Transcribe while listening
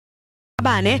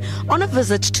Thabane on a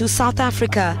visit to South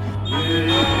Africa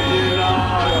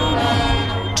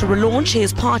to relaunch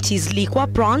his party's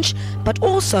Liqua branch, but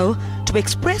also to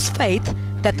express faith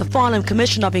that the Marikana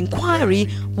Commission of Inquiry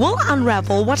will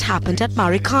unravel what happened at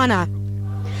Marikana.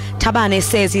 Thabane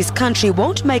says his country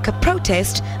won't make a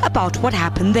protest about what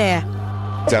happened there.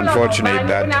 It's unfortunate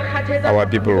that our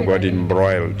people got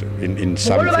embroiled in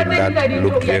something that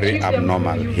looked very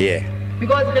abnormal here.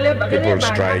 People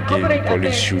striking,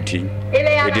 police shooting.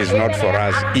 It is not for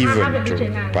us even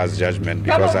to pass judgment,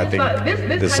 because I think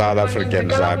the South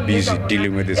Africans are busy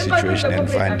dealing with the situation and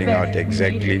finding out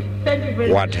exactly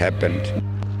what happened.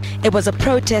 It was a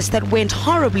protest that went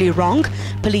horribly wrong.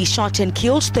 Police shot and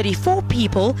killed 34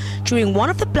 people during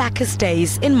one of the blackest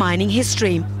days in mining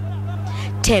history.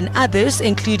 10 others,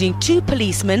 including 2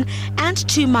 policemen and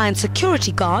 2 mine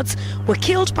security guards, were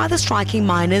killed by the striking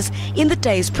miners in the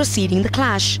days preceding the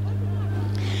clash.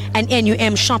 An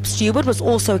NUM shop steward was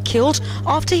also killed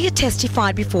after he had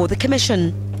testified before the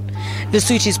commission.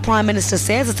 Lesotho's Prime Minister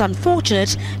says it's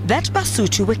unfortunate that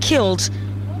Basotho were killed.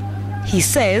 He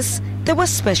says they were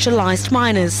specialized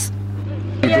miners.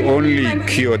 It will only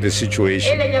cure the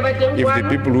situation if the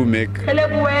people who make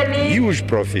huge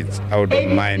profits out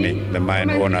of mining, the mine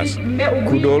owners,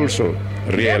 could also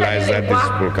realize that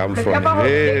these people come from a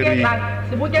very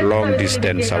long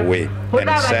distance away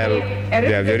and sell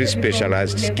their very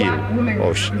specialized skill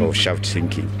of shaft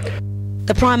sinking.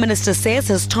 The Prime Minister says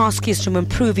his task is to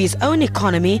improve his own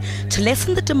economy to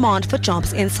lessen the demand for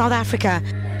jobs in South Africa.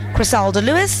 Criselda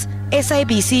Lewis,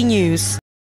 SABC News.